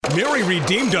Mary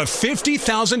redeemed a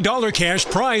 $50,000 cash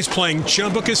prize playing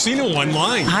Chumba Casino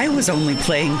online. I was only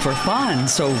playing for fun,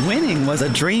 so winning was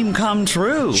a dream come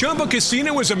true. Chumba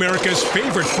Casino is America's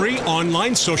favorite free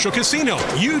online social casino.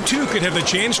 You too could have the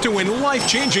chance to win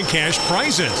life-changing cash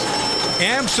prizes.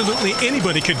 Absolutely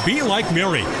anybody could be like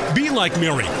Mary. Be like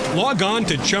Mary. Log on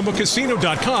to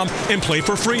ChumbaCasino.com and play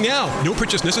for free now. No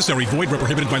purchase necessary. Void where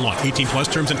prohibited by law. 18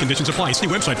 plus terms and conditions apply. See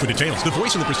website for details. The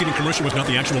voice in the preceding commercial was not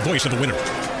the actual voice of the winner.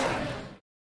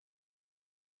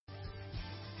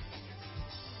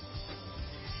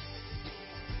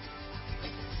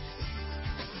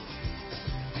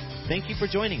 Thank you for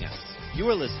joining us. You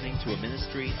are listening to a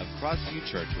ministry of Crossview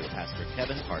Church with Pastor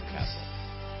Kevin Hardcastle.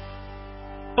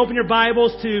 Open your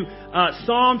Bibles to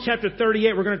Psalm chapter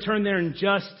 38. We're going to turn there in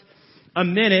just a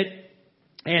minute.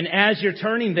 And as you're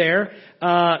turning there,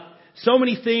 so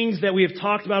many things that we have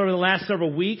talked about over the last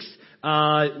several weeks.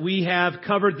 We have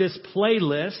covered this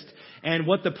playlist. And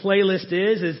what the playlist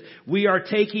is we are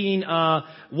taking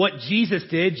what Jesus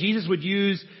did. Jesus would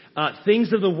use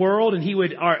things of the world, and he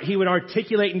would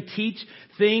articulate and teach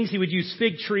things. He would use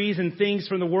fig trees and things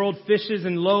from the world, fishes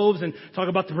and loaves, and talk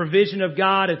about the provision of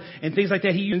God and things like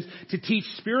that. He used to teach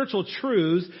spiritual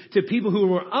truths to people who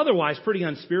were otherwise pretty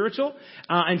unspiritual.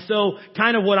 And so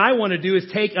kind of what I want to do is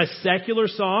take a secular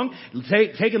song,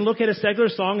 take a look at a secular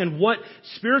song, and what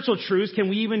spiritual truths can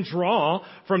we even draw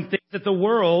from things that the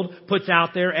world puts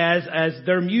out there as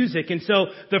their music. And so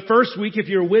the first week, if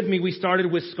you're with me, we started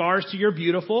with Scars to Your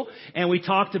Beautiful, and we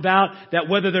talked about that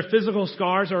whether they're physical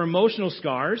scars or emotional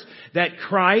scars, that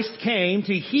Christ came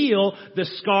to heal the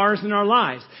scars in our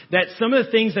lives. That some of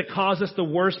the things that cause us the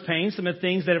worst pain, some of the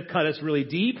things that have cut us really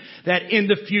deep, that in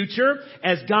the future,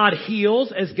 as God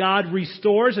heals, as God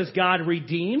restores, as God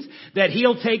redeems, that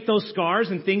He'll take those scars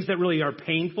and things that really are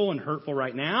painful and hurtful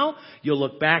right now. You'll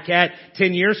look back at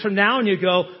 10 years from now and you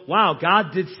go, wow,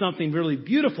 God did something really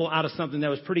beautiful out of something that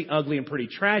was pretty ugly and pretty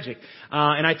tragic.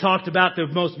 And I talked about the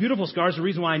most beautiful scars. The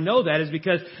reason why I know that is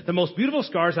because the most beautiful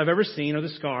scars I've ever seen are the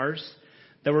scars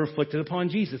that were inflicted upon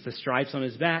Jesus. The stripes on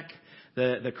His back,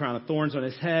 the crown of thorns on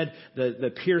His head,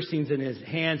 the piercings in His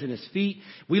hands and His feet.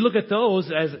 We look at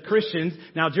those as Christians.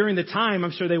 Now, during the time,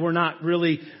 I'm sure they were not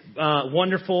really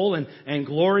wonderful and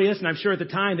glorious, and I'm sure at the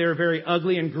time they were very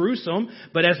ugly and gruesome.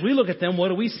 But as we look at them, what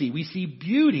do we see? We see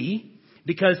beauty,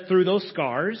 because through those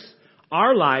scars,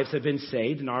 our lives have been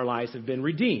saved and our lives have been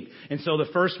redeemed. And so the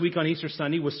first week on Easter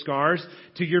Sunday was Scars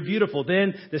to Your Beautiful.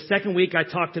 Then the second week I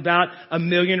talked about A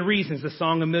Million Reasons, the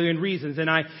song A Million Reasons. And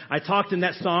I talked in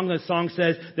that song, the song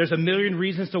says there's a million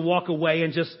reasons to walk away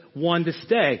and just one to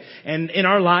stay. And in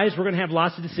our lives, we're going to have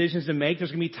lots of decisions to make.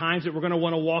 There's going to be times that we're going to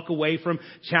want to walk away from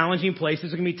challenging places.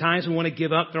 There's going to be times we want to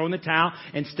give up, throw in the towel,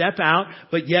 and step out.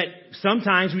 But yet,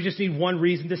 sometimes we just need one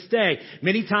reason to stay.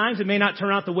 Many times it may not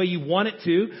turn out the way you want it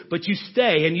to, but you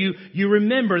stay and you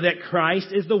remember that Christ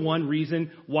is the one reason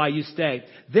why you stay.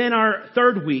 Then our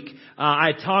third week,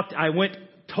 I went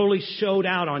totally showed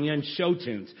out on you in show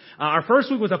tunes. Our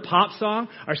first week was a pop song.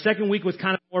 Our second week was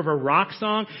kind of more of a rock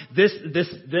song.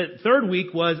 The third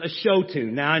week was a show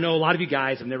tune. Now, I know a lot of you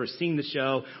guys have never seen the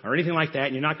show or anything like that,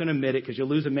 and you're not going to admit it because you'll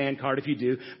lose a man card if you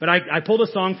do. But I pulled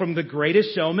a song from The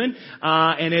Greatest Showman,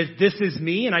 and This Is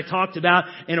Me, and I talked about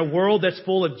in a world that's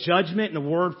full of judgment, in a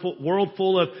world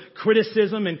full of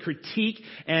criticism and critique,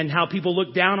 and how people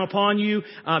look down upon you,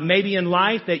 maybe in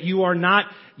life, that you're not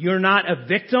a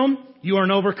victim. You are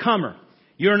an overcomer.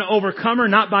 You're an overcomer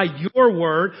not by your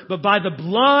word, but by the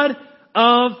blood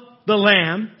of the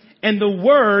Lamb and the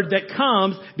word that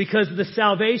comes because of the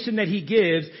salvation that He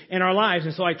gives in our lives.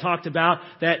 And so I talked about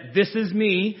that this is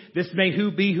me. This may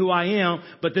be who I am,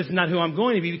 but this is not who I'm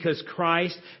going to be because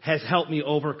Christ has helped me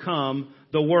overcome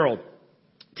the world.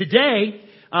 Today,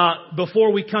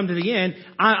 before we come to the end,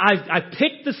 I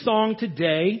picked the song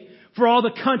today for all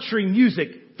the country music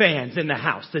fans in the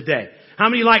house today. How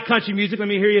many like country music? Let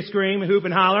me hear you scream and hoop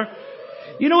and holler.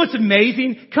 You know what's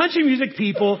amazing? Country music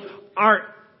people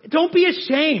don't be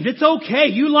ashamed. It's okay.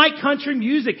 You like country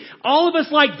music. All of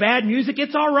us like bad music.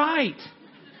 It's all right.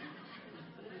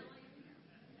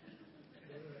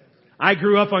 I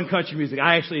grew up on country music.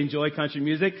 I actually enjoy country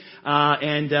music.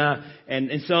 And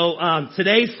so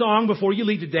today's song, before you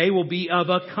leave today, will be of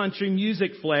a country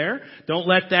music flair. Don't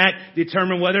let that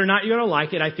determine whether or not you're going to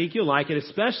like it. I think you'll like it,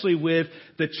 especially with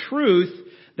the truth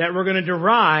that we're going to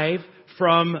derive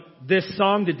from this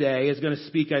song today is going to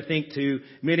speak, I think, to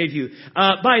many of you.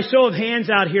 By a show of hands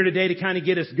out here today to kind of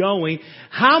get us going,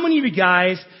 how many of you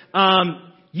guys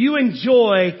you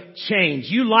enjoy change?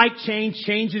 You like change.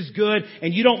 Change is good.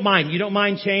 And you don't mind. You don't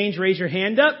mind change. Raise your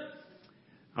hand up.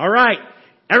 All right.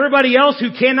 Everybody else who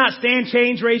cannot stand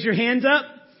change, raise your hands up.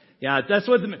 Yeah, that's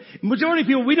what the majority of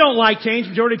people, we don't like change.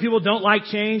 Majority of people don't like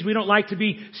change. We don't like to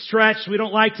be stretched. We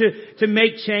don't like to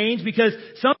make change because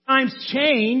sometimes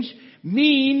change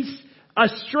means a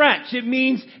stretch. It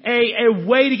means a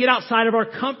way to get outside of our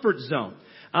comfort zone.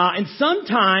 And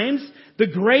sometimes the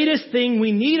greatest thing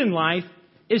we need in life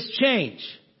is change.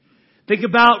 Think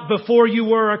about before you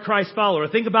were a Christ follower.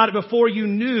 Think about it before you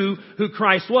knew who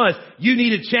Christ was. You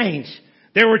needed change.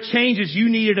 There were changes you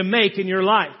needed to make in your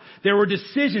life. There were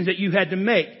decisions that you had to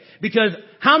make. Because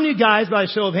how many guys, by a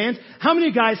show of hands, how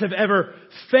many guys have ever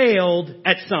failed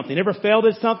at something? Ever failed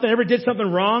at something? Ever did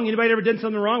something wrong? Anybody ever did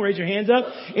something wrong? Raise your hands up.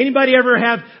 Anybody ever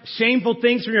have shameful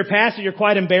things from your past that you're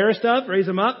quite embarrassed of? Raise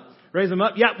them up. Raise them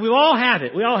up. Yeah, we all have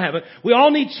it. We all have it. We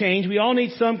all need change. We all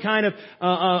need some kind of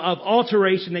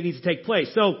alteration that needs to take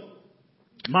place. So,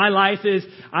 my life is,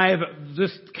 I have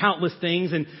just countless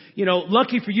things and,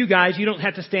 lucky for you guys, you don't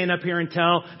have to stand up here and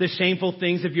tell the shameful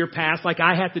things of your past like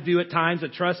I have to do at times,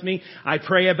 but trust me, I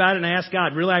pray about it and I ask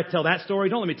God, really I have to tell that story?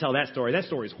 Don't let me tell that story. That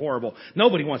story is horrible.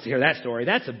 Nobody wants to hear that story.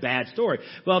 That's a bad story.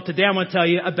 Well, today I'm going to tell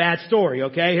you a bad story,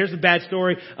 okay? Here's the bad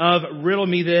story of Riddle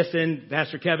Me This in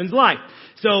Pastor Kevin's life.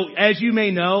 So, as you may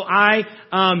know,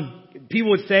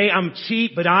 people would say I'm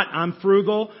cheap, but I'm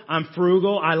frugal. I'm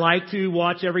frugal. I like to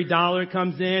watch every dollar that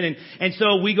comes in. And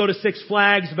so we go to Six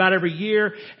Flags about every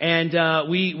year and,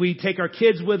 we take our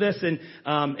kids with us. And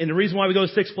the reason why we go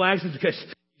to Six Flags is because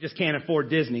you just can't afford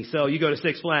Disney. So you go to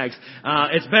Six Flags.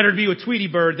 It's better to be with Tweety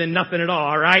Bird than nothing at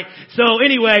all. Right. So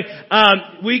anyway,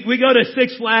 we go to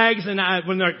Six Flags and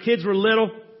when our kids were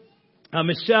little,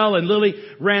 Michelle and Lily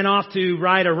ran off to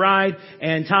ride a ride,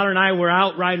 and Tyler and I were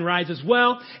out riding rides as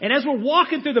well. And as we're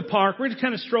walking through the park, we're just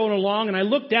kind of strolling along, and I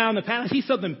look down the path, I see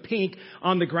something pink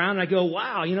on the ground, and I go,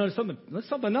 wow, there's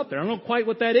something up there. I don't know quite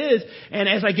what that is. And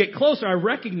as I get closer, I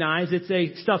recognize it's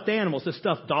a stuffed animal. It's a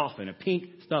stuffed dolphin, a pink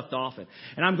stuffed dolphin.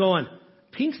 And I'm going,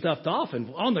 pink stuffed dolphin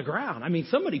on the ground. I mean,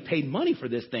 somebody paid money for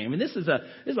this thing. I mean, this is a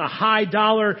high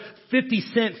dollar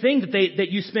 50-cent thing that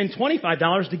you spend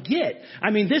 $25 to get.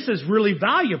 I mean, this is really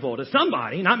valuable to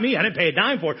somebody, not me. I didn't pay a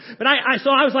dime for it. But so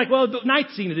I was like, well, the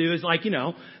nice thing to do is like,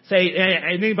 say,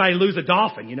 anybody lose a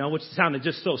dolphin, which sounded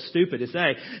just so stupid to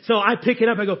say. So I pick it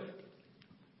up. I go,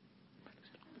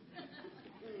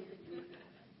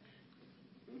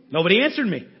 nobody answered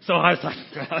me. So I was like,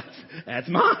 that's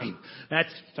mine.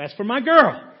 That's for my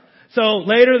girl. So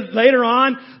later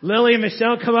on, Lily and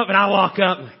Michelle come up and I walk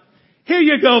up. Like, here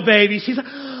you go, baby. She's like,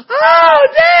 oh,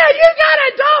 Dad, you got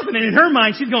a dolphin. And in her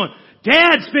mind, she's going,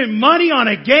 Dad spent money on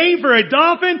a game for a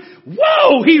dolphin?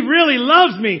 Whoa, he really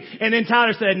loves me. And then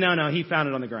Tyler said, no, he found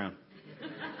it on the ground.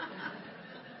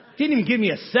 He didn't even give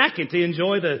me a second to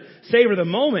enjoy savor the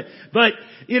moment. But,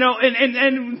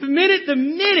 and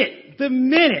the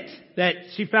minute that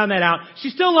she found that out, she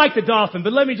still liked the dolphin,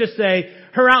 but let me just say,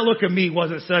 her outlook of me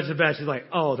wasn't such the best. She's like,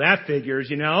 oh, that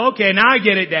figures, okay, now I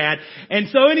get it, Dad. And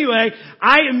so anyway,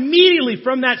 I immediately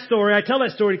from that story, I tell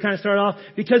that story to kind of start off,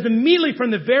 because immediately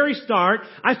from the very start,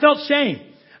 I felt shame.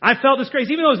 I felt disgrace,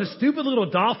 even though it was a stupid little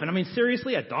dolphin. I mean,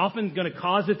 seriously, a dolphin's going to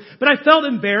cause it. But I felt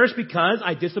embarrassed because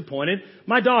I disappointed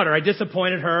my daughter. I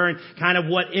disappointed her and kind of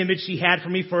what image she had for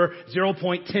me for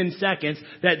 0.10 seconds.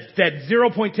 That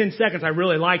 0.10 seconds, I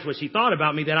really liked what she thought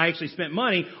about me, that I actually spent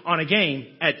money on a game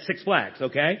at Six Flags,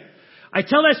 okay? I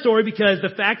tell that story because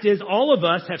the fact is all of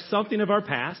us have something of our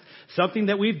past, something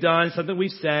that we've done, something we've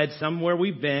said, somewhere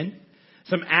we've been,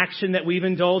 some action that we've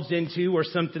indulged into, or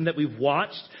something that we've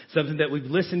watched, something that we've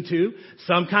listened to,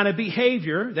 some kind of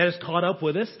behavior that has caught up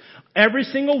with us. Every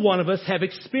single one of us have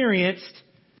experienced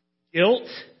guilt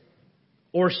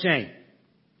or shame.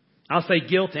 I'll say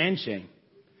guilt and shame.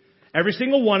 Every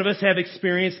single one of us have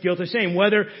experienced guilt or shame.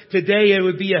 Whether today it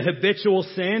would be a habitual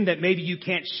sin that maybe you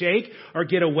can't shake or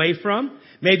get away from.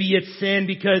 Maybe it's sin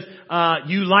because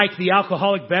you like the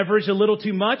alcoholic beverage a little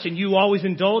too much and you always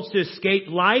indulge to escape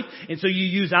life. And so you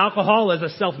use alcohol as a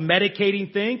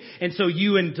self-medicating thing. And so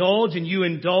you indulge and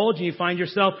you find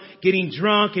yourself getting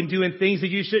drunk and doing things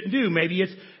that you shouldn't do. Maybe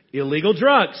it's illegal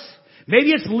drugs.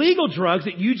 Maybe it's legal drugs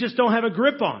that you just don't have a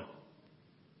grip on.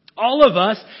 All of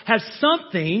us have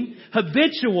something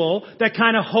habitual that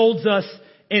kind of holds us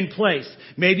in place.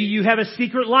 Maybe you have a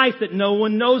secret life that no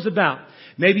one knows about.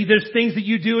 Maybe there's things that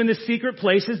you do in the secret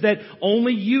places that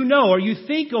only you know, or you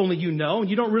think only you know, and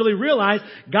you don't really realize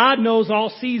God knows all,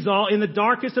 sees all. In the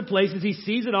darkest of places, He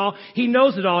sees it all. He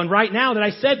knows it all. And right now that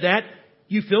I said that,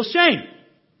 you feel shame.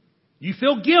 You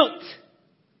feel guilt.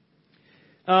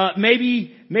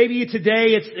 Maybe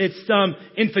today it's some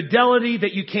infidelity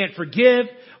that you can't forgive.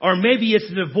 Or maybe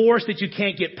it's a divorce that you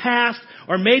can't get past.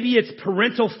 Or maybe it's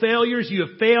parental failures. You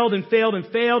have failed and failed and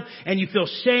failed, and you feel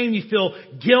shame, you feel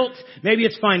guilt. Maybe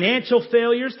it's financial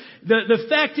failures. The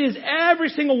fact is, every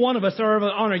single one of us are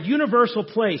on a universal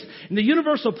place. And the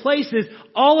universal place is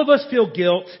all of us feel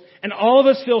guilt, and all of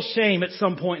us feel shame at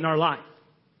some point in our life.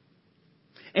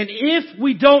 And if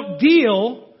we don't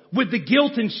deal with the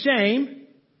guilt and shame,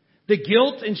 the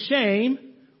guilt and shame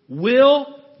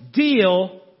will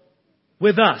deal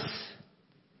with us.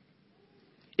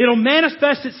 It'll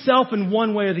manifest itself in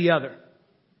one way or the other.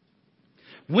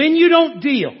 When you don't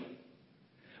deal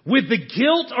with the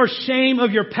guilt or shame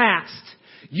of your past,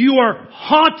 you are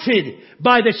haunted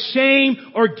by the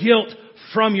shame or guilt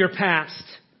from your past.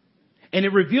 And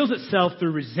it reveals itself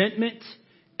through resentment,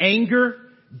 anger,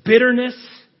 bitterness.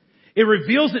 It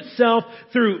reveals itself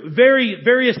through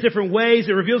various different ways.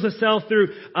 It reveals itself through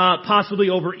possibly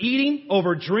overeating,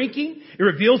 over drinking. It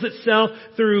reveals itself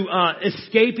through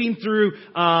escaping through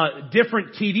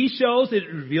different TV shows. It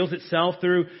reveals itself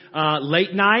through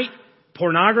late night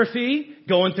pornography,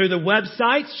 going through the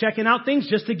websites, checking out things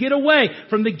just to get away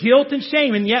from the guilt and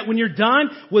shame. And yet when you're done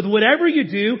with whatever you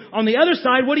do, on the other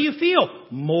side, what do you feel?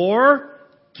 More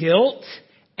guilt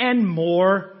and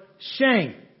more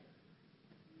shame.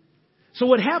 So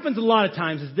what happens a lot of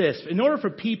times is this. In order for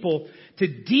people to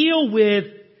deal with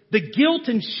the guilt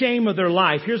and shame of their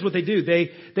life, here's what they do.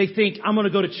 They think, I'm going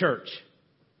to go to church.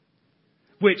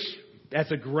 Which,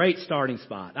 that's a great starting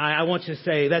spot. I want you to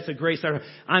say that's a great start.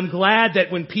 I'm glad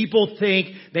that when people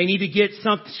think they need to get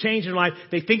something changed in their life,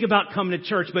 they think about coming to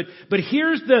church. But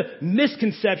here's the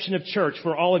misconception of church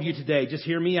for all of you today. Just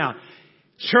hear me out.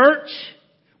 Church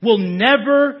will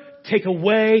never take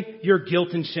away your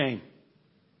guilt and shame.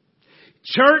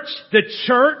 The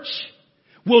church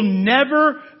will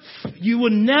never, you will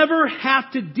never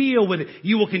have to deal with it.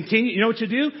 You will continue, you know what you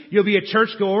do? You'll be a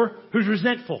churchgoer who's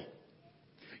resentful.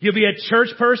 You'll be a church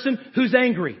person who's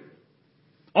angry.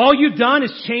 All you've done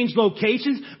is change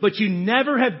locations, but you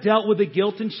never have dealt with the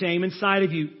guilt and shame inside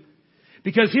of you.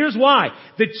 Because here's why.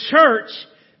 The church,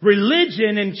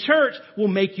 religion and church will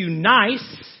make you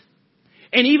nice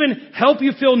and even help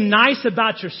you feel nice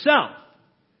about yourself.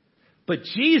 But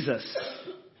Jesus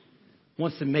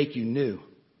wants to make you new.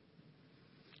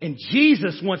 And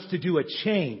Jesus wants to do a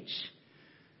change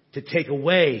to take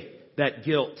away that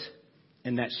guilt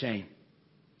and that shame.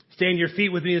 Stand to your feet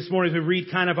with me this morning as we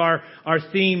read kind of our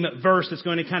theme verse that's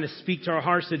going to kind of speak to our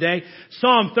hearts today.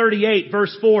 Psalm 38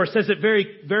 verse 4 says it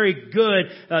very, very good.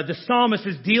 The psalmist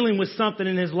is dealing with something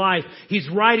in his life. He's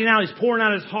writing out, he's pouring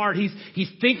out his heart.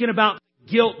 He's thinking about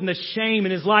guilt and the shame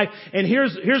in his life. And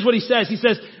here's what he says. He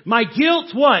says, my guilt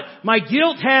what? My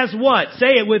guilt has what?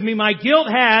 Say it with me. My guilt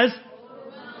has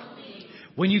overwhelming.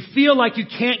 When you feel like you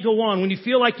can't go on, when you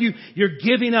feel like you're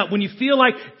giving up, when you feel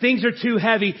like things are too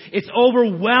heavy, it's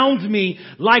overwhelmed me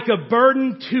like a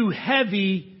burden too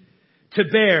heavy to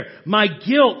bear. My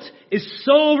guilt is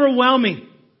so overwhelming.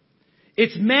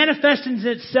 It's manifesting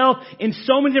itself in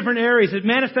so many different areas. It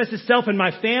manifests itself in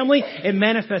my family. It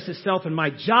manifests itself in my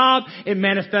job. It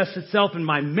manifests itself in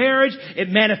my marriage. It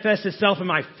manifests itself in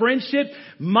my friendship.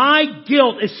 My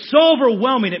guilt is so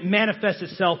overwhelming, it manifests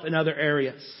itself in other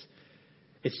areas.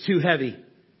 It's too heavy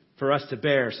for us to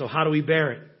bear. So how do we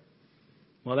bear it?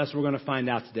 Well, that's what we're going to find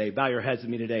out today. Bow your heads with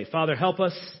me today. Father, help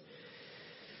us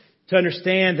to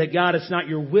understand that, God, it's not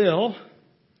your will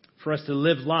for us to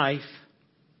live life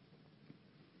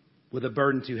with a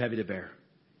burden too heavy to bear.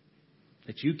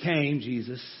 That you came,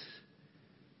 Jesus.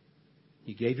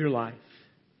 You gave your life.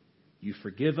 You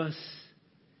forgive us.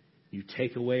 You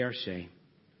take away our shame.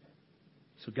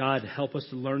 So God, help us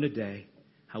to learn today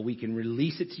how we can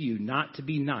release it to you, not to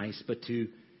be nice, but to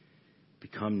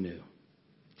become new,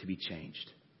 to be changed.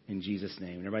 In Jesus'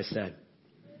 name. And everybody said,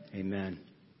 amen.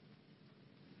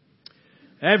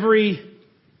 Every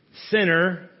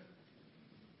sinner,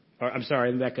 let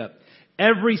me back up.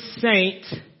 Every saint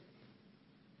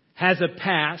has a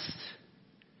past,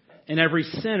 and every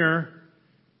sinner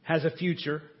has a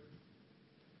future.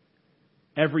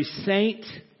 Every saint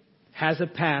has a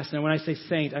past. Now, when I say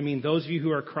saint, I mean those of you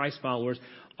who are Christ followers.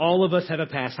 All of us have a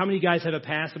past. How many guys have a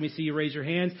past? Let me see you raise your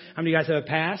hands. How many guys have a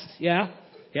past? Yeah?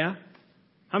 Yeah?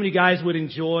 How many guys would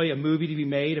enjoy a movie to be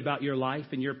made about your life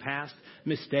and your past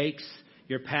mistakes,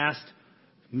 your past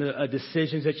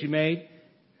decisions that you made?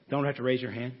 Don't have to raise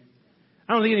your hand.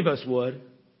 I don't think any of us would.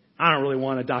 I don't really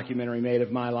want a documentary made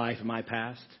of my life and my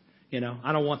past. I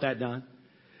don't want that done.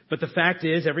 But the fact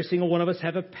is, every single one of us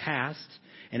have a past,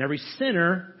 and every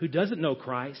sinner who doesn't know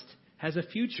Christ has a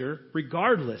future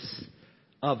regardless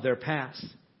of their past.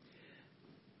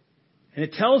 And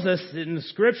it tells us in the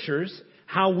Scriptures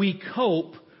how we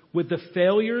cope with the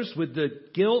failures, with the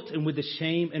guilt, and with the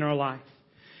shame in our life.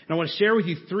 And I want to share with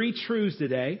you 3 truths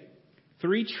today.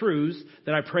 3 truths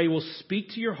that I pray will speak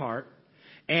to your heart.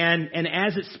 And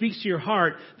as it speaks to your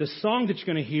heart, the song that you're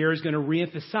going to hear is going to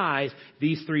reemphasize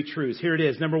these 3 truths. Here it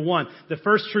is. Number 1, the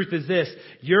first truth is this.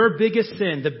 Your biggest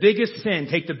sin, the biggest sin,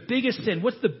 take the biggest sin.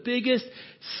 What's the biggest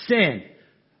sin?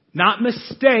 Not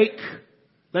mistake.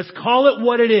 Let's call it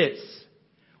what it is.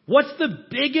 What's the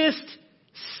biggest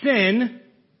sin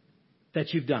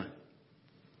that you've done?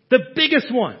 The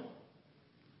biggest one.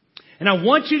 And I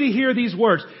want you to hear these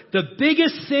words. The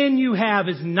biggest sin you have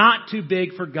is not too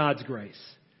big for God's grace.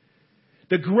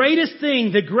 The greatest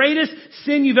thing, the greatest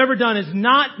sin you've ever done is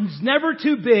never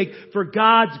too big for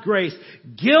God's grace.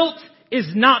 Guilt is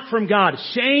not from God.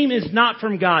 Shame is not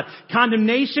from God.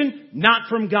 Condemnation, not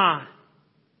from God.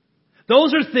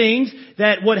 Those are things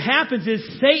that what happens is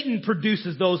Satan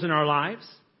produces those in our lives.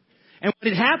 And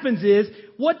what it happens is,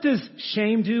 what does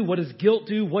shame do? What does guilt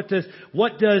do? What does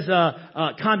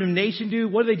condemnation do?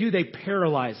 What do? They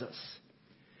paralyze us.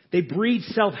 They breed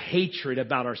self-hatred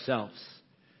about ourselves.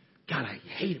 God, I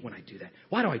hate it when I do that.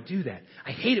 Why do I do that?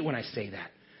 I hate it when I say that.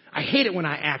 I hate it when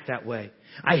I act that way.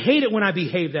 I hate it when I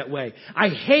behave that way. I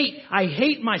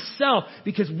hate myself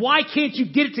because why can't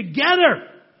you get it together?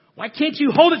 Why can't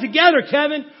you hold it together,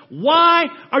 Kevin? Why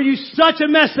are you such a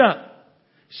mess up?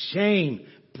 Shame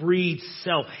breeds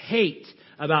self-hate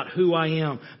about who I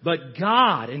am. But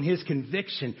God, in His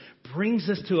conviction, brings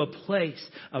us to a place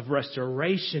of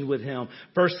restoration with Him.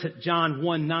 1 John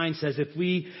 1:9 says, if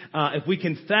we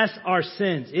confess our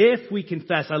sins, if we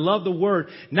confess, I love the word,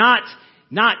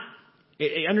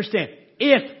 understand,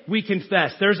 if we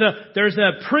confess, there's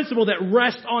a principle that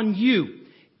rests on you.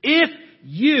 If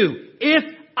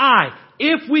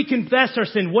we confess our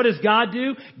sin, what does God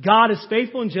do? God is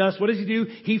faithful and just. What does He do?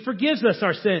 He forgives us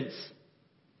our sins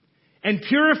and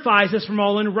purifies us from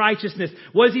all unrighteousness.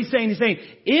 What is He saying? He's saying,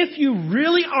 if you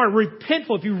really are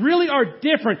repentful, if you really are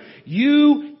different,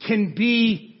 you can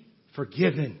be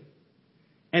forgiven.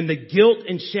 And the guilt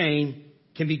and shame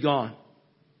can be gone.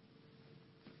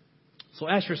 So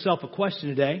ask yourself a question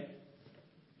today.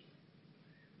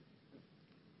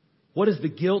 What is the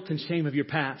guilt and shame of your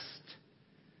past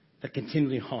that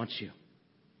continually haunts you?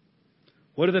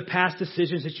 What are the past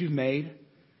decisions that you've made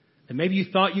that maybe you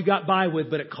thought you got by with,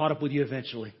 but it caught up with you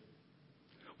eventually?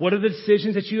 What are the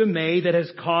decisions that you have made that has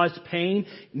caused pain?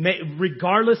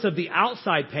 Regardless of the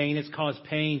outside pain, it's caused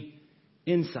pain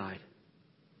inside.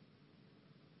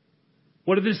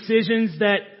 What are the decisions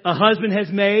that a husband has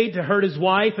made to hurt his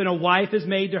wife and a wife has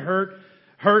made to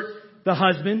hurt the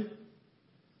husband?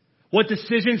 What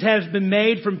decisions have been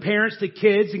made from parents to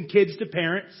kids and kids to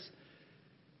parents?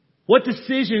 What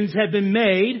decisions have been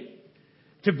made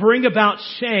to bring about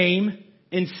shame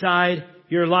inside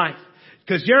your life?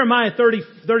 Because Jeremiah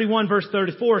 31 verse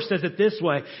 34 says it this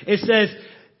way. It says,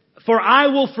 for I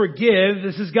will forgive,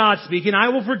 this is God speaking, I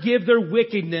will forgive their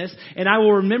wickedness and I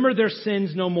will remember their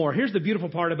sins no more. Here's the beautiful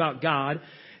part about God.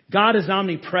 God is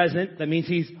omnipresent. That means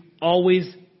He's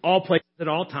always, all places at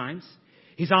all times.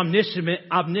 He's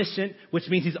omniscient, which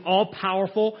means He's all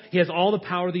powerful. He has all the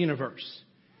power of the universe.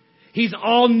 He's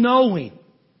all knowing.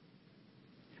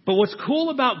 But what's cool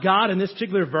about God in this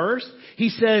particular verse, He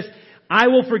says, I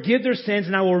will forgive their sins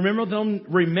and I will remember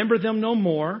them no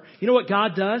more. You know what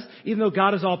God does? Even though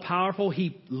God is all powerful,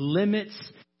 He limits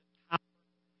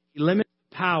the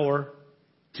power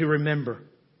to remember.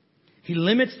 He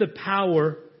limits the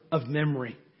power of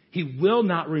memory. He will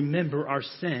not remember our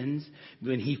sins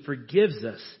when He forgives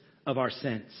us of our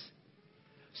sins.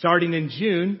 Starting in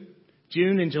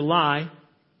June and July,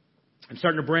 I'm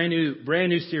starting a brand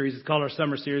new series. It's called our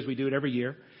summer series. We do it every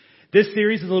year. This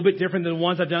series is a little bit different than the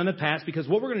ones I've done in the past because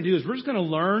what we're going to do is we're just going to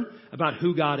learn about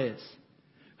who God is.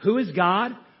 Who is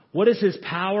God? What is His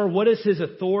power? What is His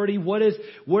authority?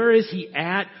 Where is He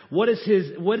at? What does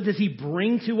He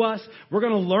bring to us? We're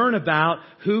going to learn about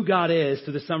who God is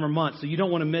through the summer months. So you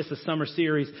don't want to miss the summer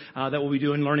series that we'll be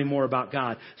doing, learning more about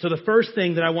God. So the first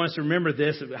thing that I want us to remember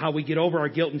how we get over our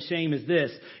guilt and shame is this.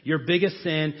 Your biggest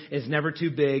sin is never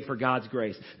too big for God's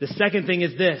grace. The second thing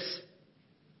is this.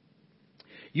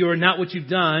 You are not what you've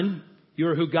done. You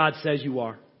are who God says you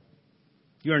are.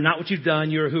 You are not what you've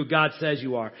done. You are who God says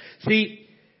you are. See,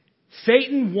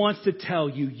 Satan wants to tell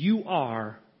you, you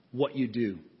are what you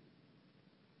do.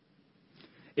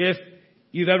 If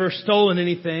you've ever stolen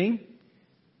anything,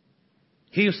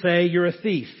 he'll say you're a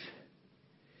thief.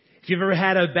 If you've ever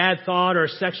had a bad thought or a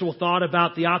sexual thought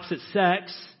about the opposite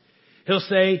sex, he'll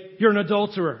say you're an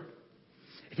adulterer.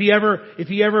 If you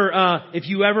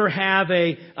ever have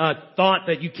a thought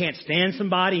that you can't stand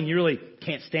somebody and you really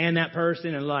can't stand that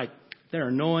person and like They're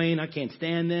annoying. I can't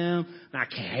stand them. I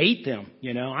hate them.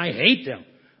 I hate them.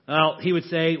 Well, he would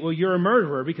say, well, you're a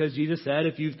murderer because Jesus said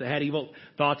if you've had evil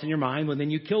thoughts in your mind, well, then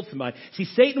you killed somebody. See,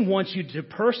 Satan wants to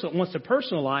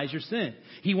personalize your sin.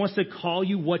 He wants to call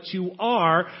you what you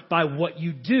are by what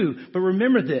you do. But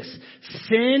remember this,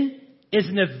 sin is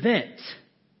an event.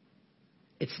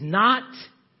 It's not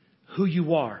who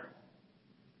you are.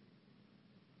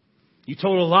 You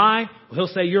told a lie, well,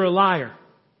 he'll say you're a liar.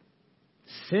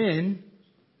 Sin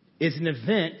is an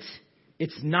event.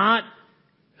 It's not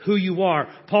who you are.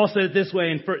 Paul said it this way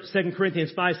in 2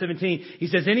 Corinthians 5:17. He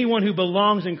says, anyone who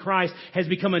belongs in Christ has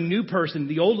become a new person.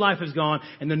 The old life is gone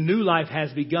and the new life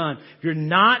has begun. You're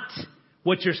not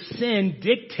what your sin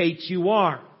dictates you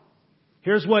are.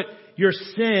 Here's what your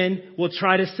sin will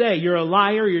try to say. You're a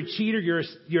liar, you're a cheater,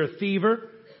 you're a thiever.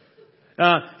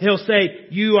 He'll say,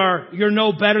 you're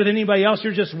no better than anybody else,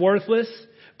 you're just worthless.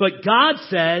 But God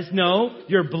says, no,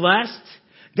 you're blessed.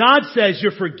 God says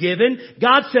you're forgiven.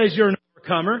 God says you're an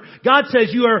overcomer. God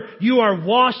says you are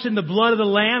washed in the blood of the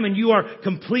Lamb and you are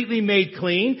completely made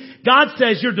clean. God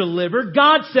says you're delivered.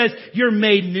 God says you're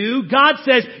made new. God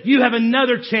says you have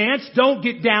another chance. Don't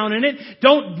get down in it.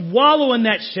 Don't wallow in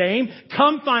that shame.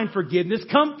 Come find forgiveness.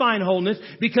 Come find wholeness,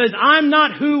 because I'm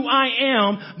not who I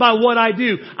am by what I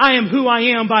do. I am who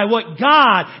I am by what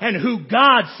God and who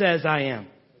God says I am.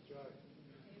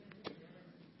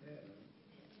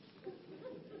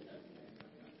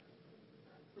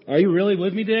 Are you really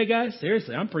with me today, guys?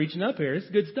 Seriously, I'm preaching up here. This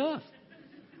is good stuff.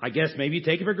 I guess maybe you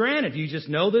take it for granted. You just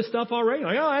know this stuff already.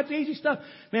 Like, oh, that's easy stuff.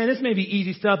 Man, this may be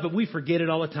easy stuff, but we forget it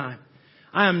all the time.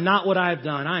 I am not what I have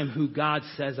done. I am who God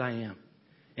says I am.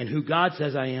 And who God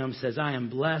says I am says I am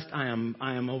blessed. I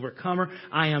am overcomer.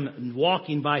 I am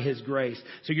walking by His grace.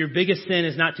 So your biggest sin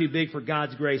is not too big for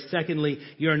God's grace. Secondly,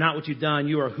 you are not what you've done.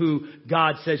 You are who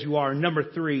God says you are.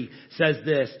 Number 3 says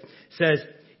this. Says,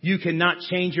 you cannot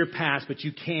change your past, but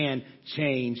you can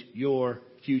change your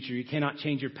future. You cannot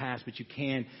change your past, but you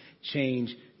can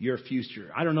change your future.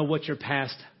 I don't know what your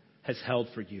past has held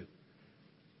for you.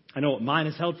 I know what mine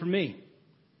has held for me.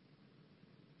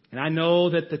 And I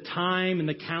know that the time and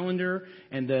the calendar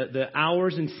and the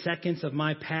hours and seconds of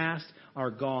my past are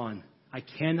gone. I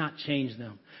cannot change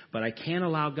them. But I can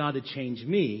allow God to change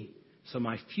me so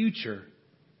my future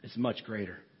is much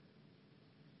greater.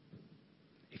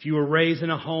 If you were raised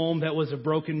in a home that was a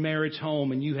broken marriage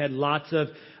home and you had lots of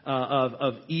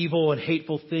evil and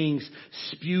hateful things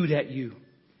spewed at you,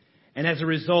 and as a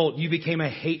result, you became a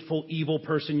hateful, evil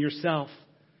person yourself,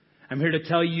 I'm here to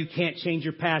tell you, you can't change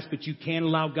your past, but you can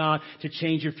allow God to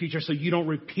change your future so you don't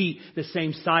repeat the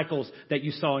same cycles that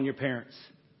you saw in your parents.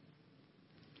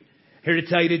 Here to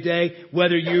tell you today,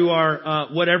 whether you are,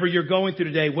 whatever you're going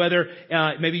through today, whether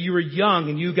maybe you were young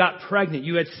and you got pregnant,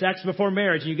 you had sex before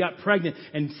marriage and you got pregnant,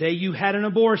 and say you had an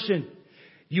abortion.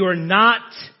 You are not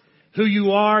who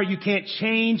you are. You can't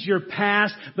change your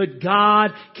past, but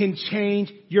God can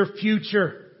change your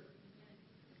future.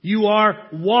 You are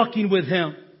walking with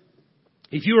Him.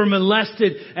 If you were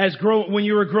molested when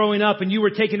you were growing up and you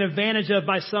were taken advantage of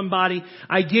by somebody,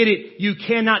 I get it. You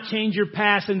cannot change your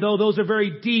past. And though those are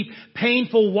very deep,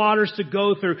 painful waters to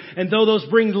go through, and though those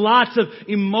bring lots of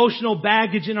emotional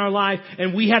baggage in our life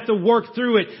and we have to work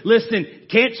through it, listen,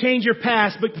 can't change your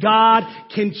past, but God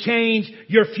can change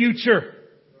your future.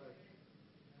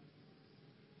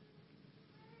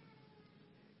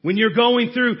 When you're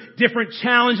going through different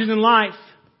challenges in life,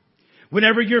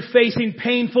 whenever you're facing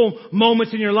painful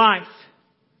moments in your life,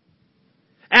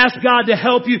 ask God to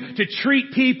help you to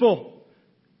treat people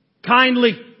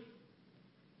kindly.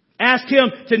 Ask Him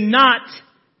to not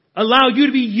allow you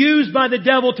to be used by the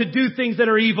devil to do things that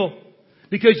are evil.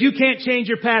 Because you can't change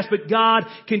your past, but God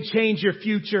can change your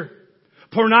future.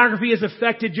 Pornography has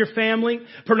affected your family.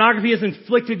 Pornography has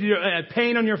inflicted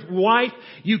pain on your wife.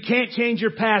 You can't change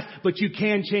your past, but you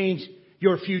can change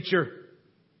your future.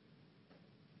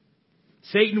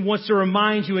 Satan wants to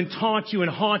remind you and taunt you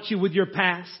and haunt you with your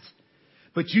past.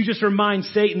 But you just remind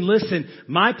Satan, listen,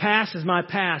 my past is my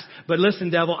past. But listen,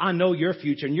 devil, I know your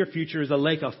future, and your future is a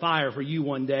lake of fire for you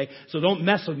one day. So don't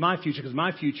mess with my future, because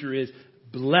my future is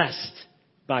blessed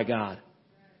by God.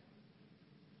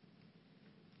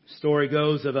 Story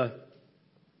goes of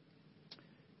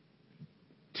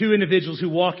two individuals who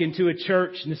walk into a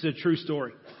church, and this is a true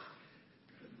story.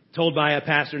 Told by a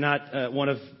pastor, not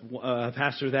a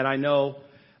pastor that I know.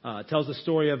 Tells the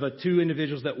story of two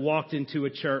individuals that walked into a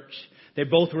church. They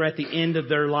both were at the end of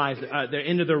their lives, the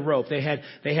end of their rope. They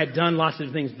had done lots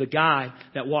of things. The guy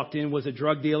that walked in was a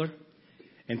drug dealer,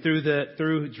 and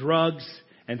through drugs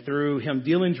And through him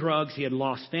dealing drugs, he had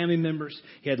lost family members.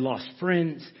 He had lost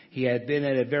friends. He had been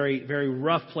at a very, very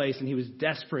rough place, and he was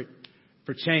desperate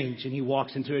for change. And he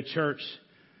walks into a church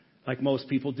like most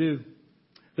people do.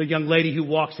 The young lady who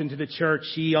walks into the church,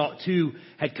 she too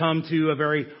had come to a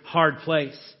very hard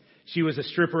place. She was a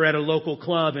stripper at a local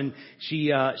club, and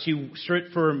she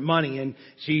stripped for money, and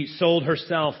she sold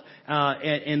herself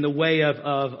in the way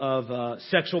of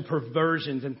sexual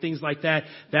perversions and things like that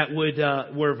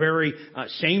were very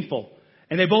shameful.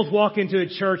 And they both walk into a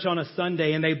church on a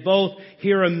Sunday, and they both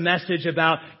hear a message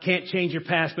about can't change your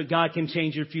past, but God can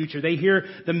change your future. They hear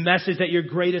the message that your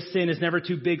greatest sin is never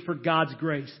too big for God's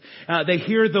grace. They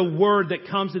hear the word that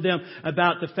comes to them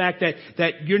about the fact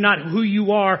that you're not who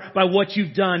you are by what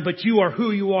you've done, but you are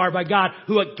who you are by God,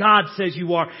 who what God says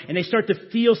you are. And they start to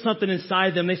feel something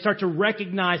inside them. They start to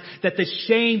recognize that the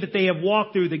shame that they have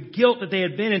walked through, the guilt that they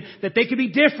had been in, that they could be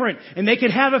different and they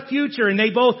could have a future. And they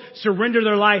both surrender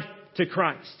their life to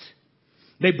Christ.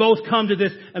 They both come to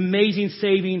this amazing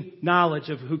saving knowledge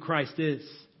of who Christ is.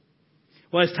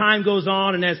 Well, as time goes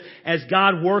on and as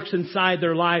God works inside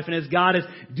their life and as God is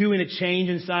doing a change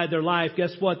inside their life,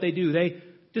 guess what they do? They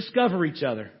discover each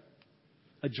other.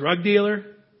 A drug dealer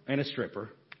and a stripper.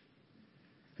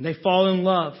 And they fall in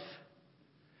love.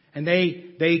 And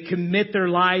they commit their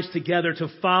lives together to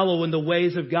follow in the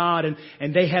ways of God.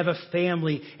 And they have a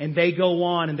family. And they go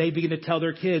on and they begin to tell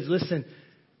their kids, listen,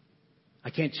 I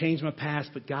can't change my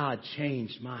past, but God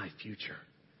changed my future.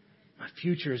 My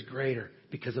future is greater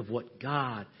because of what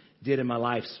God did in my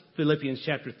life. Philippians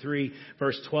chapter 3,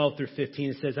 verse 12 through 15,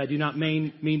 it says, I do not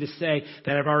mean to say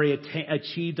that I've already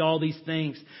achieved all these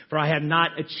things, for I have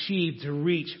not achieved to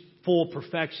reach full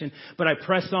perfection, but I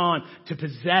press on to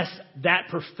possess that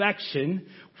perfection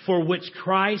for which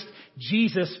Christ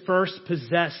Jesus first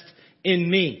possessed in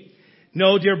me.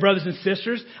 No, dear brothers and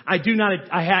sisters, I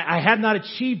have not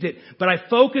achieved it, but I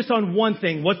focus on one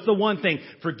thing. What's the one thing?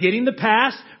 Forgetting the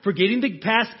past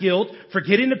guilt,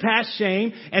 forgetting the past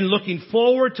shame, and looking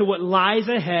forward to what lies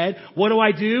ahead. What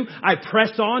do? I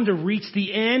press on to reach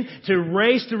the end, to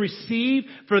race to receive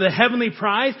for the heavenly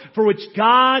prize for which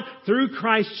God, through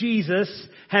Christ Jesus,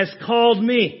 has called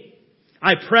me.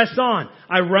 I press on.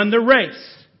 I run the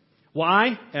race.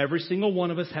 Why? Every single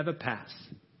one of us have a past.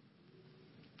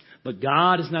 But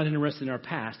God is not interested in our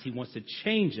past. He wants to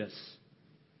change us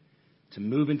to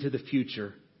move into the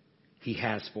future He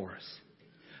has for us.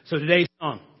 So today's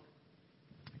song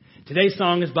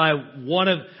is by one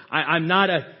of, I'm not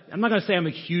going to say I'm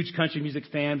a huge country music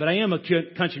fan, but I am a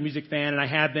country music fan, and I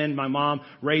have been. My mom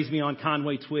raised me on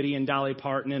Conway Twitty and Dolly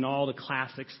Parton and all the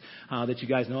classics that you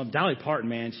guys know of. Dolly Parton,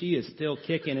 man, she is still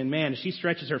kicking, and man, if she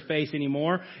stretches her face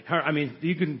anymore,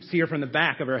 you can see her from the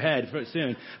back of her head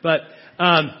soon. But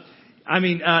I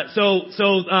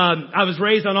was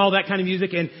raised on all that kind of music,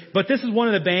 but this is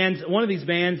one of these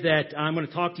bands that I'm going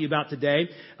to talk to you about today,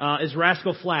 is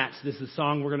Rascal Flatts. This is a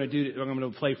song I'm going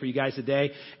to play for you guys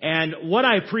today. And what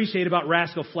I appreciate about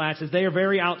Rascal Flatts is they are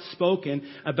very outspoken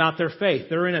about their faith.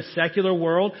 They're in a secular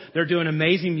world. They're doing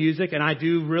amazing music, and I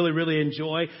do really, really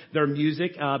enjoy their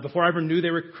music. Before I ever knew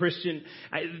they were Christian,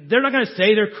 they're not going to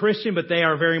say they're Christian, but they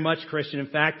are very much Christian. In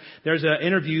fact, there's an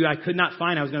interview I could not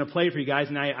find. I was going to play it for you guys,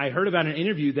 and I heard about an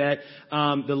interview that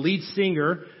the lead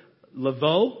singer,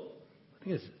 Levox.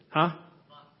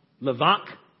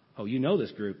 Oh, you know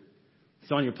this group.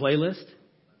 It's on your playlist.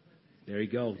 There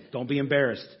you go. Don't be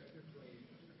embarrassed.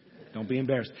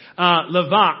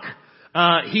 Levox.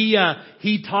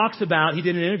 He talks about, he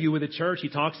did an interview with a church. He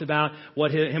talks about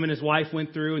what him and his wife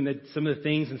went through and some of the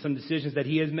things and some decisions that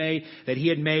he had made,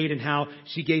 and how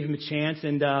she gave him a chance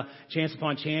chance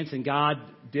upon chance, and God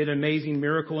did an amazing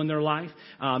miracle in their life.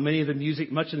 Much of the music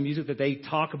that they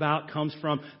talk about comes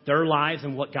from their lives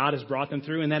and what God has brought them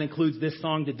through, and that includes this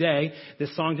song today.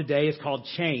 This song today is called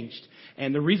Changed.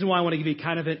 And the reason why I want to give you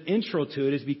kind of an intro to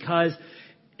it is because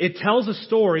it tells a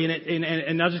story,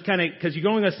 and I'll just kind of, because you're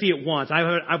only going to see it once.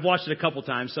 I've watched it a couple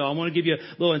times, so I want to give you a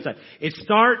little insight.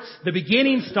 The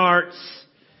beginning starts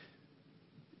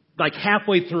like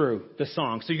halfway through the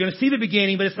song. So you're going to see the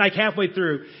beginning, but it's like halfway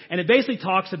through. And it basically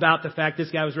talks about the fact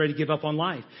this guy was ready to give up on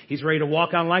life. He's ready to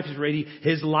walk on life.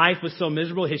 His life was so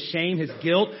miserable. His shame, his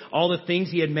guilt, all the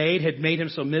things he had made him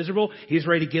so miserable. He's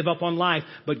ready to give up on life,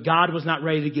 but God was not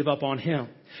ready to give up on him.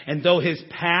 And though his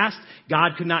past,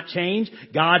 God could not change,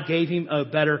 God gave him a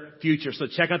better future. So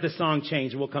check out this song,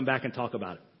 Change, and we'll come back and talk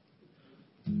about it.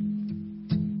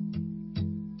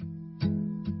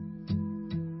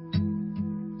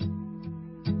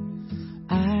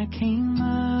 I came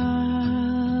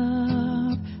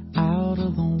up out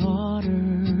of the water,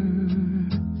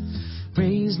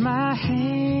 raised my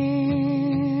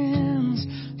hands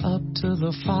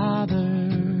the Father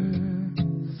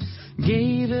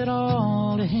gave it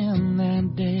all to him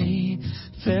that day,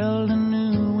 felt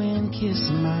anew and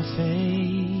kissed my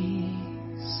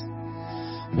face,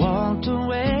 walked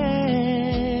away,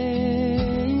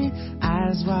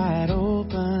 eyes wide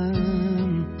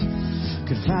open,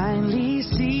 could finally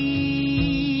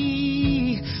see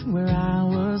where I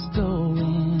was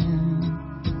going.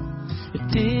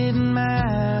 It didn't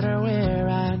matter where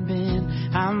I'd been,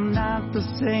 I'm not the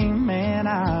same man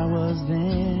I was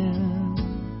then.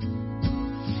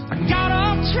 I got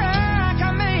off track,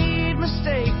 I made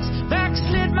mistakes,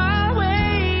 backslid my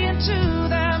way into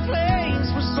that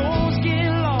place where souls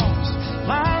get lost,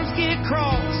 lines get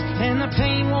crossed, and the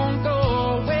pain won't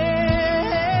go away.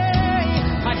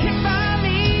 I hit my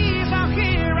knees, now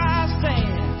here I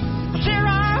stand. There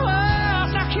I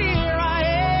was, now here I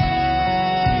am.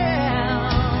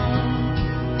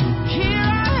 Here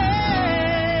I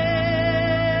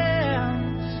am.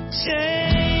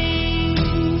 Changed.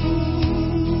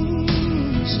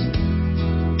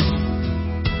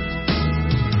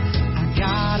 I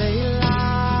got a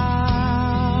lot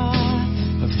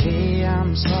of hey,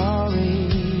 I'm sorry.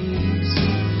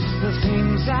 The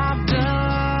things I've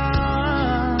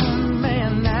done,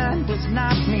 man, that was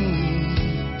not me.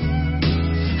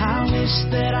 I wish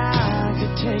that I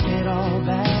could take it all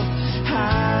back.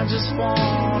 I just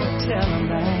want to tell him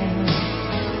that.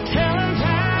 Tell him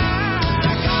that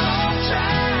I got off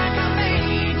track, I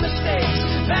made mistakes,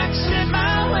 backslid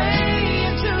my way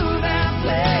into that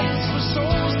place where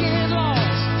souls get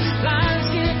lost, lines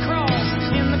get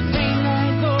crossed, and the pain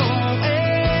won't go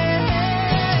away.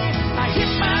 I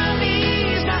hit my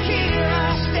knees, now here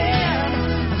I stand.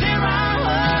 There I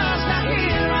was, now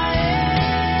here I am.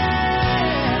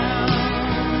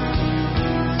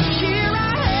 Here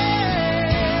I am.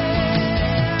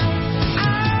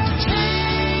 I've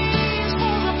changed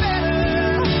for the better,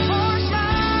 for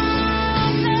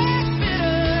smiles next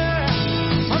bitter.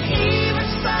 I'm even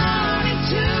starting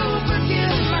to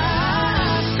forgive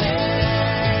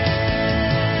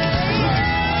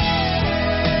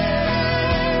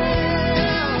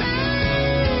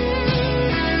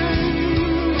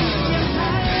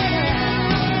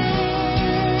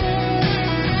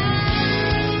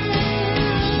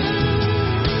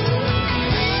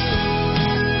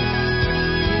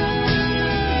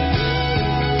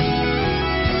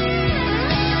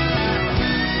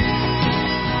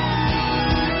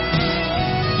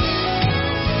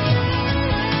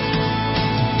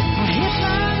I hit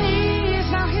my knees,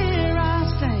 now here I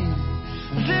stand.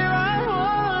 There I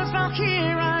was, now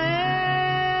here I am.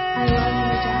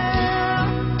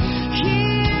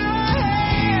 Here I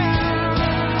am.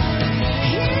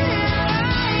 Here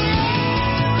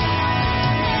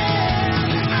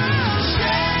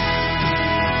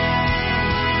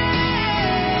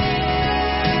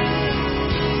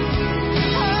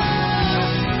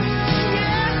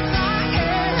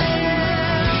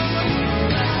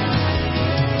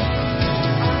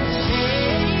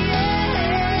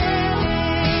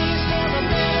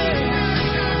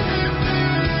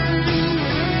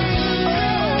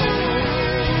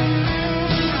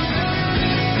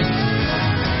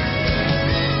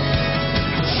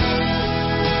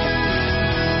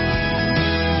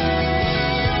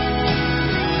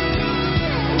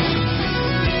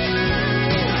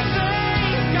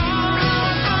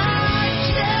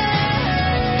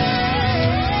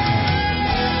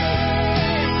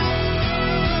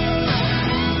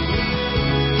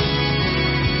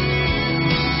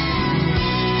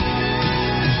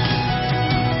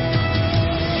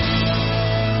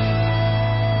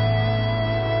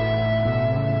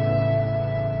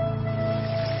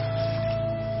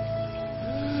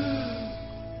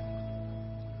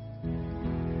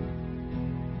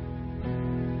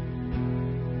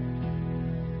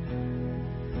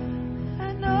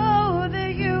I know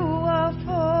that you are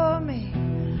for me.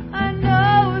 I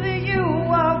know that you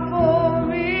are for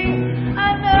me.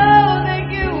 I know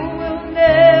that you will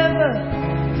never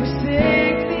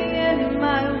forsake me in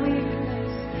my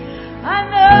weakness. I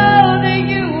know that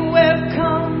you have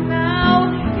come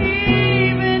now,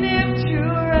 even if to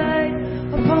write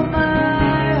upon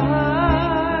my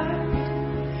heart,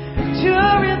 to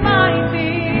remind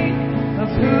me of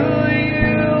who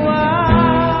you are.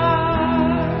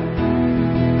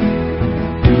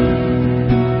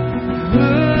 Who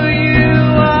you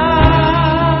are.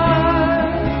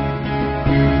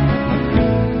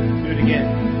 Do it again.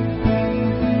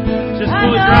 Just I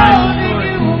close your know eyes that before.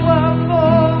 you are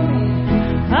for me.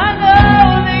 I know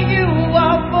that you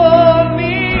are for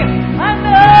me. I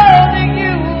know that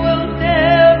you will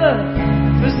never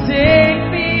forsake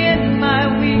me in my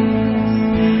weakness.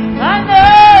 I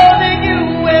know that you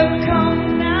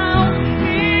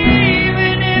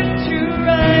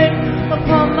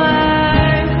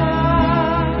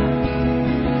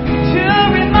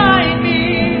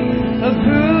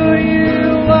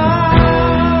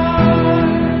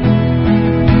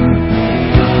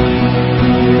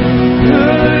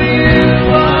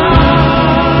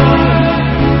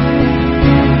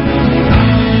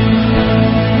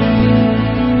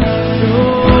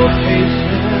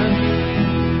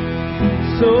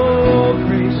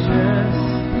gracious,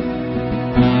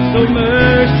 so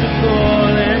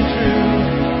merciful and true,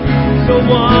 so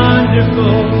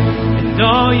wonderful, and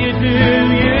all you do,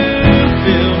 you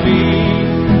fill me.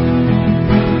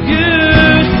 You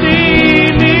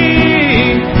see me,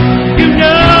 you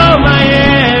know my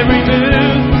every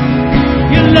move,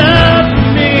 you love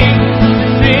me to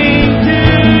sing to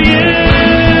you.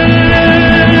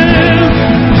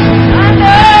 I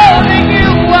know that you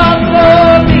are for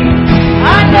me,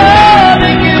 I know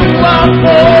that you are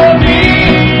for me,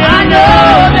 I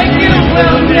know that you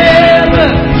will never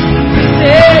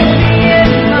forsake me in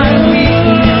my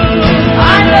weakness.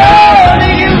 I know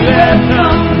that you have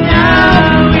come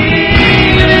now,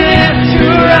 even if you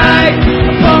write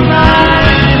upon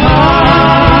my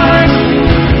heart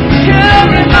to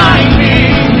remind me.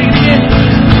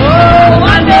 Oh,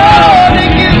 I know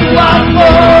that you are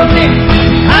for me,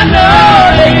 I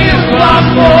know that you are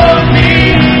for me,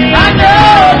 I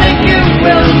know that you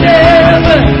will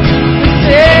never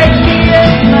forsake me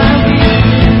in my weakness.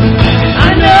 I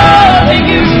know that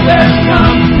you have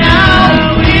come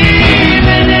now,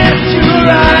 even if you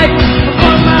write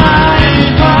upon my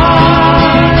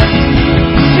heart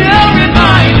to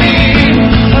rmind me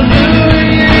of who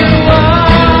you are.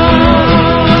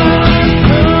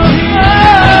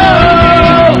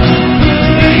 Oh,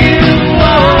 who you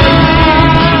are.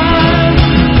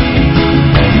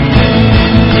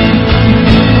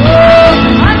 Oh,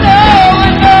 I know,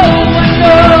 I know, I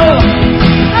know.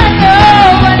 I know,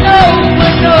 I know,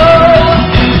 I know.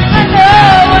 I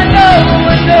know, I know,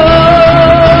 I know.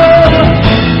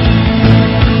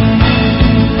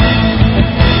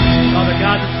 Father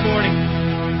God, this morning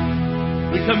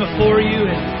we come before you,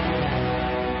 and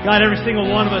God, every single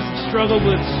one of us has struggled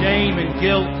with shame and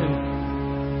guilt,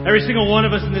 and every single one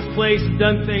of us in this place have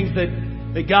done things that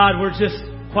God, we're just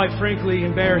quite frankly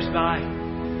embarrassed by.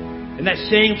 And that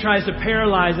shame tries to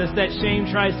paralyze us. That shame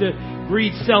tries to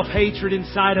breed self-hatred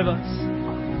inside of us,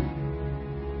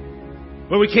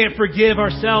 where we can't forgive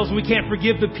ourselves and we can't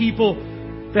forgive the people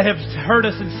that have hurt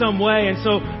us in some way. And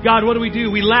so, God, what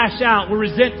do? We lash out. We're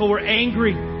resentful. We're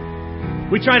angry.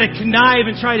 We try to connive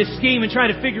and try to scheme and try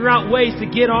to figure out ways to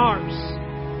get ours.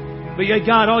 But yet,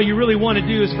 God, all you really want to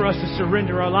do is for us to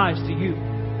surrender our lives to you.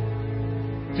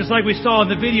 Just like we saw in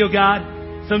the video, God,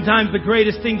 sometimes the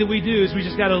greatest thing that we do is we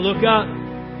just got to look up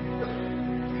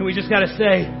and we just got to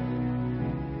say,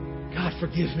 God,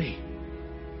 forgive me.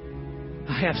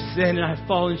 I have sinned and I have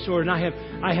fallen short, and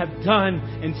I have done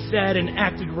and said and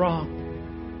acted wrong.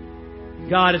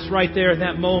 God, it's right there in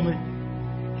that moment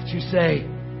that you say,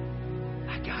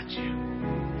 I got you.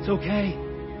 It's okay.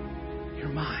 You're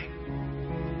mine.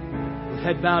 With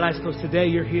head bowed, eyes closed,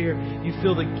 today you're here. You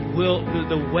feel the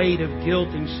weight of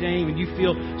guilt and shame, and you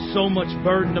feel so much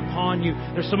burden upon you.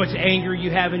 There's so much anger you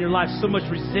have in your life, so much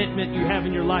resentment you have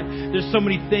in your life. There's so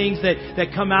many things that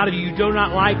come out of you. You do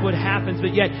not like what happens,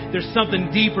 but yet there's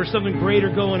something deeper, something greater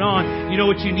going on. You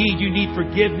know what you need? You need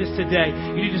forgiveness today.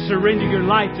 You need to surrender your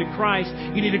life to Christ.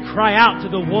 You need to cry out to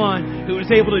the one who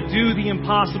is able to do the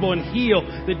impossible and heal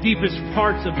the deepest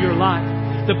parts of your life.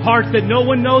 The parts that no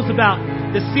one knows about.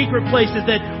 The secret places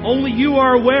that only you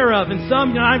are aware of, and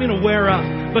some you're not even aware of,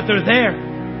 but they're there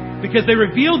because they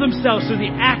reveal themselves through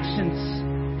the actions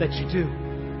that you do.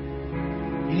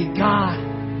 You need God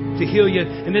to heal you.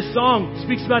 And this song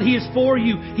speaks about He is for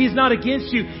you. He is not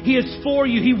against you. He is for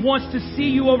you. He wants to see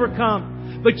you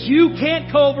overcome. But you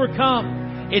can't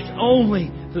overcome. It's only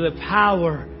through the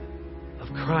power of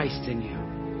Christ in you.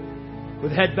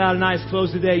 With head bowed and eyes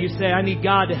closed today, you say, I need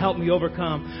God to help me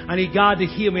overcome. I need God to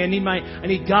heal me. I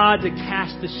need God to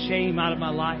cast the shame out of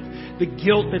my life. The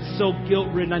guilt that's so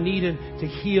guilt-ridden. I need Him to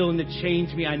heal and to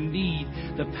change me. I need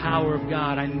the power of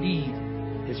God. I need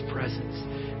His presence.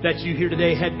 That's you here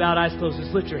today, head bowed, eyes closed.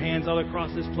 Just lift your hands all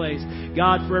across this place.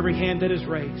 God, for every hand that is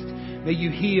raised, may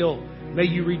you heal. May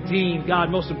you redeem.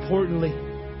 God, most importantly,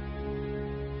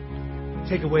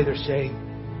 take away their shame.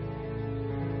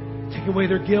 Take away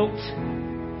their guilt.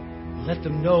 Let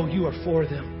them know you are for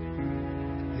them.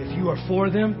 And if you are for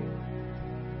them,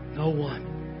 no one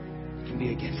can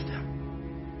be against them.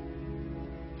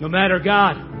 No matter,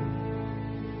 God,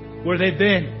 where they've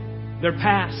been, their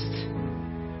past,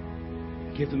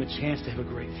 give them a chance to have a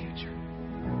great future.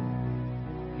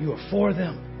 You are for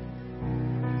them.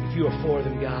 If you are for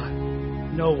them, God,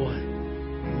 no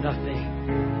one, nothing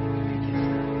can be against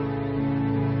them.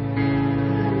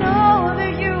 I know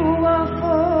that you are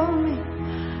for me.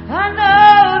 I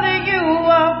know that you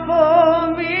are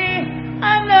for me.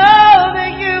 I know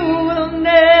that you will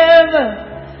never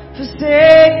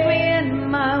forsake me in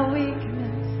my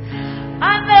weakness.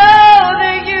 I know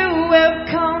that you have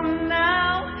come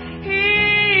now,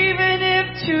 even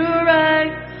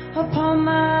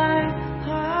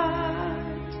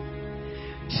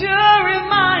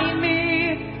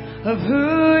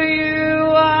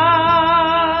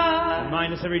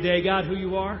every day, God, who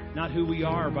you are, not who we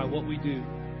are by what we do,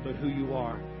 but who you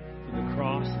are through the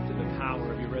cross and through the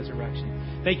power of your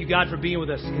resurrection. Thank you, God, for being with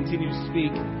us. Continue to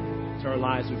speak to our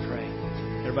lives, we pray.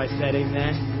 Everybody said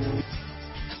amen.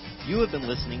 You have been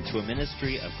listening to a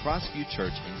ministry of Crossview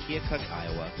Church in Keokuk,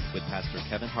 Iowa, with Pastor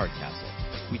Kevin Hardcastle.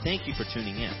 We thank you for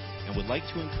tuning in and would like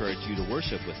to encourage you to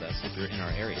worship with us if you're in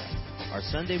our area. Our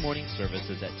Sunday morning service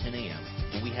is at 10 a.m.,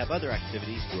 and we have other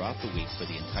activities throughout the week for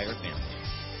the entire family.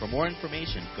 For more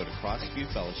information, go to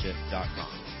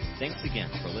crossviewfellowship.com. Thanks again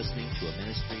for listening to a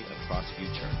ministry of Crossview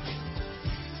Church.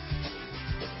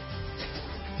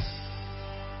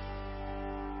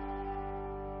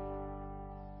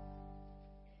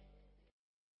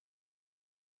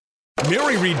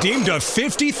 Mary redeemed a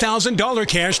 $50,000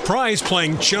 cash prize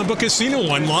playing Chumba Casino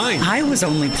online. I was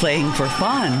only playing for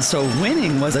fun, so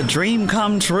winning was a dream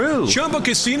come true. Chumba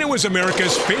Casino is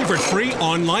America's favorite free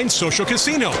online social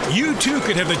casino. You too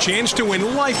could have the chance to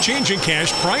win life-changing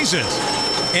cash prizes.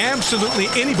 Absolutely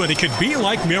anybody could be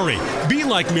like Mary. Be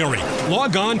like Mary.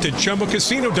 Log on to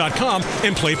ChumbaCasino.com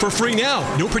and play for free now.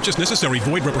 No purchase necessary.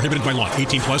 Void where prohibited by law.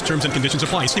 18 plus terms and conditions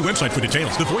apply. See website for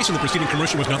details. The voice in the preceding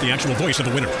commercial was not the actual voice of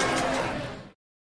the winner.